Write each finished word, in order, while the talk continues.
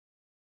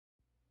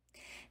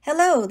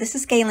Hello, this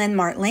is Galen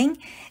Martling,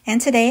 and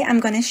today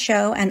I'm going to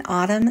show an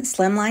autumn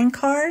slimline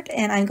card,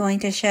 and I'm going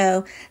to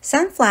show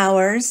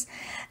sunflowers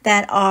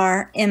that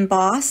are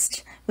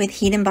embossed with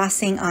heat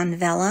embossing on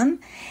vellum,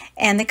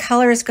 and the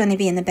color is going to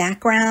be in the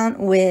background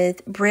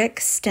with brick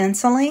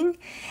stenciling.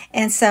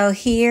 And so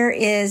here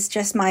is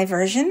just my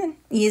version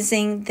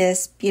using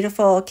this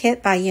beautiful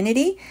kit by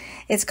Unity.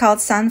 It's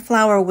called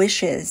Sunflower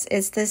Wishes.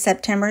 It's the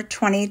September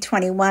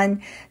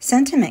 2021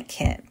 Sentiment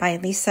Kit by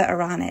Lisa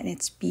Arana, and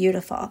it's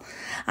beautiful.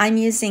 I'm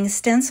using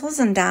stencils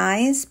and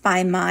dies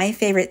by My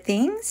Favorite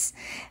Things.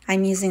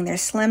 I'm using their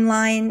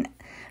Slimline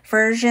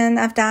version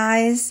of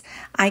dies.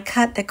 I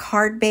cut the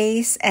card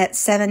base at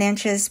 7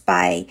 inches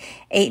by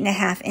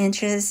 8.5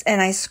 inches, and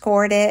I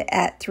scored it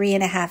at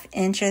 3.5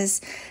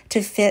 inches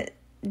to fit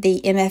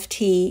the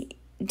MFT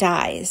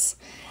dies.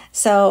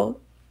 So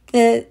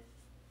the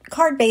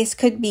card base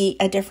could be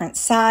a different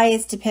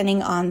size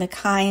depending on the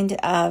kind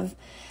of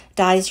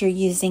dies you're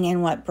using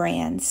and what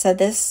brand. So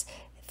this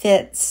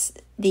fits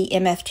the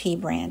MFT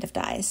brand of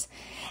dies.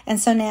 And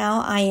so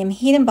now I am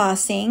heat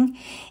embossing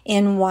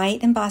in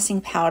white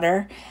embossing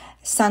powder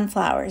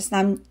sunflowers. And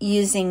I'm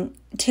using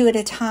 2 at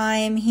a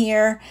time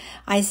here.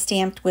 I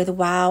stamped with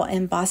Wow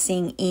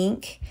Embossing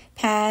ink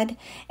pad,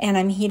 and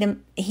I'm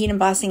heat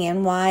embossing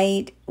in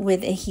white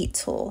with a heat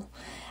tool.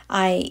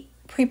 I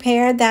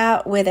prepared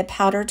that with a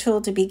powder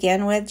tool to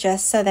begin with,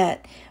 just so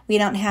that we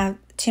don't have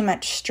too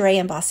much stray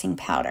embossing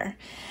powder.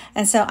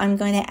 And so I'm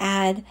going to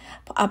add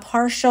a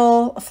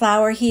partial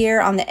flower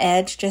here on the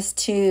edge just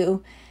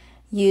to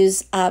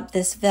use up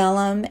this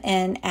vellum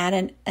and add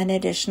an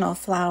additional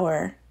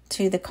flower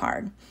to the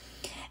card.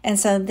 And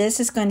so this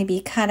is going to be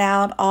cut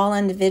out all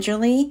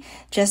individually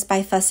just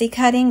by fussy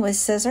cutting with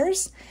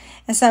scissors.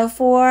 And so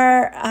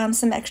for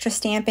some extra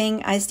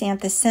stamping, I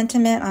stamped the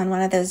sentiment on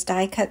one of those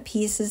die cut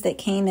pieces that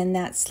came in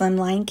that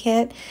Slimline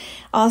kit.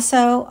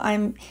 Also,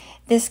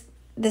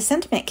 the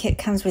sentiment kit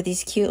comes with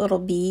these cute little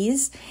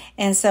bees,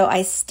 and so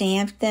I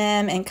stamped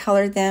them and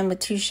colored them with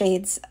 2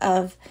 shades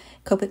of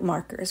Copic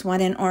markers,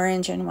 one in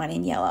orange and one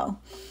in yellow.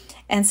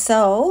 And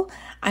so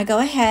I go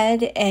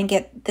ahead and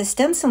get the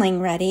stenciling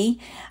ready.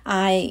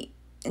 I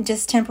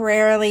just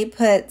temporarily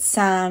put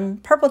some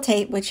purple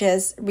tape, which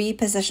is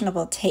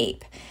repositionable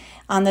tape,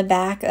 on the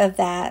back of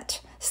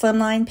that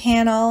Slimline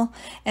panel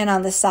and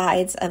on the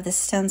sides of the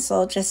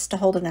stencil just to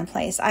hold it in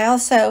place. I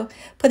also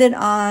put it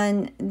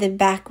on the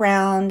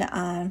background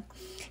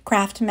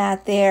craft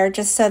mat there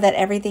just so that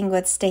everything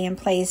would stay in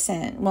place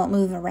and won't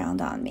move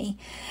around on me.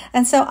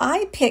 And so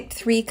I picked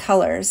 3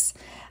 colors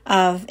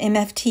of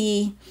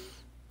MFT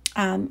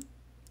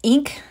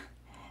ink.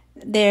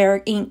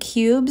 They're ink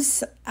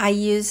cubes. I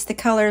used the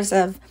colors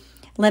of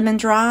Lemon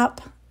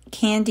Drop,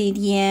 Candied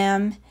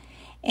Yam,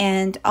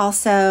 and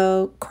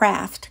also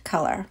Craft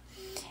color.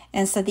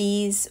 And so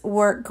these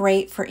work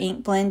great for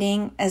ink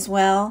blending as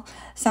well.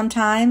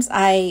 Sometimes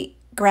I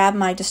grab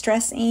my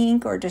Distress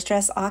ink or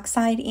Distress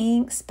Oxide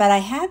inks, but I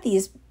had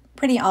these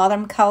pretty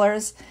autumn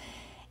colors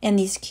in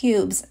these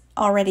cubes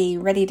already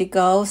ready to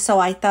go, so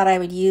I thought I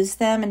would use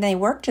them, and they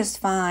work just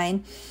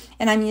fine.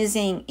 And I'm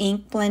using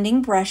ink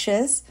blending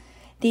brushes.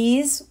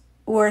 These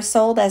were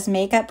sold as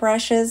makeup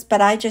brushes, but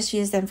I just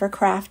use them for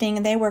crafting,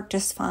 and they work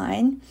just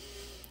fine.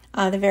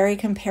 They're very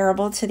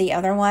comparable to the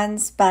other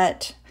ones,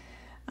 but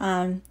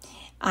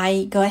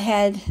I go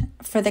ahead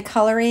for the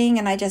coloring,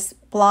 and I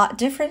just blot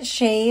different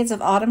shades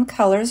of autumn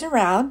colors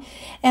around,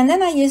 and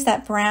then I use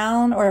that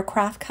brown or a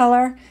craft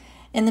color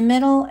in the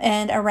middle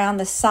and around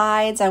the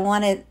sides. I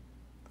want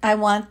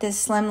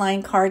this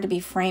Slimline card to be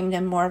framed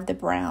in more of the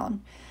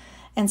brown.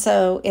 And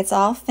so it's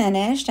all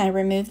finished. I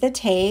remove the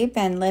tape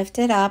and lift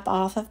it up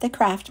off of the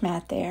craft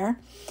mat there.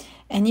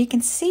 And you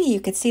could see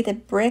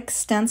the brick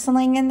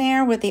stenciling in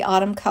there with the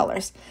autumn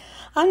colors.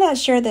 I'm not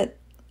sure that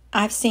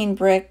I've seen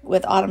brick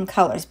with autumn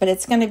colors, but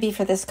it's going to be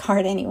for this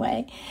card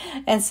anyway.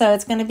 And so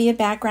it's going to be a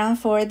background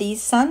for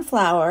these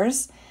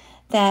sunflowers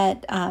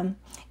that I'm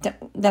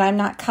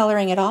not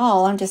coloring at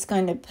all. I'm just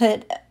going to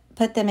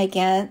put them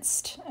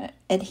against,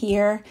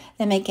 adhere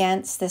them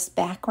against this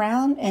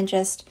background, and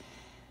just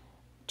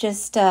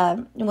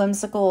a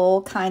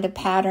whimsical kind of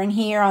pattern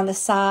here on the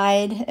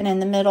side and in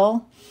the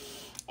middle.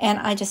 And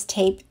I just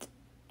taped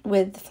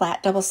with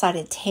flat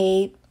double-sided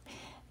tape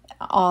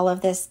all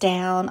of this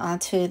down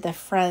onto the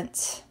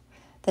front,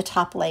 the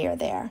top layer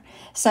there.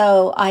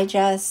 So I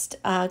just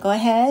go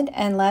ahead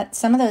and let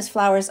some of those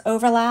flowers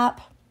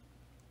overlap,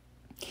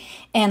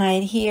 and I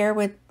adhere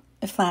with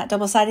a flat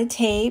double-sided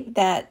tape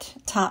that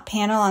top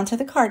panel onto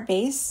the card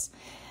base.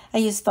 I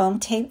use foam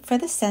tape for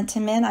the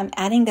sentiment. I'm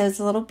adding those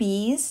little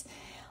bees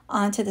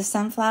onto the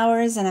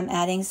sunflowers, and I'm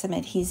adding some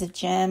adhesive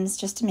gems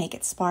just to make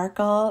it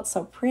sparkle. It's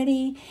so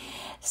pretty.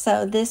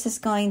 So this is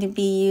going to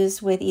be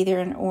used with either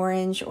an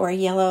orange or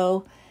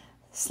yellow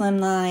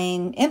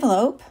Slimline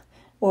envelope,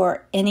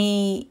 or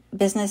any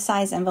business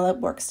size envelope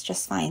works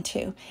just fine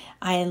too.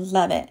 I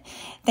love it.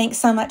 Thanks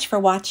so much for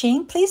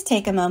watching. Please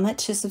take a moment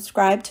to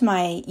subscribe to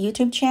my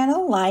YouTube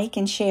channel, like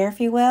and share if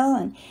you will,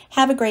 and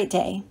have a great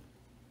day.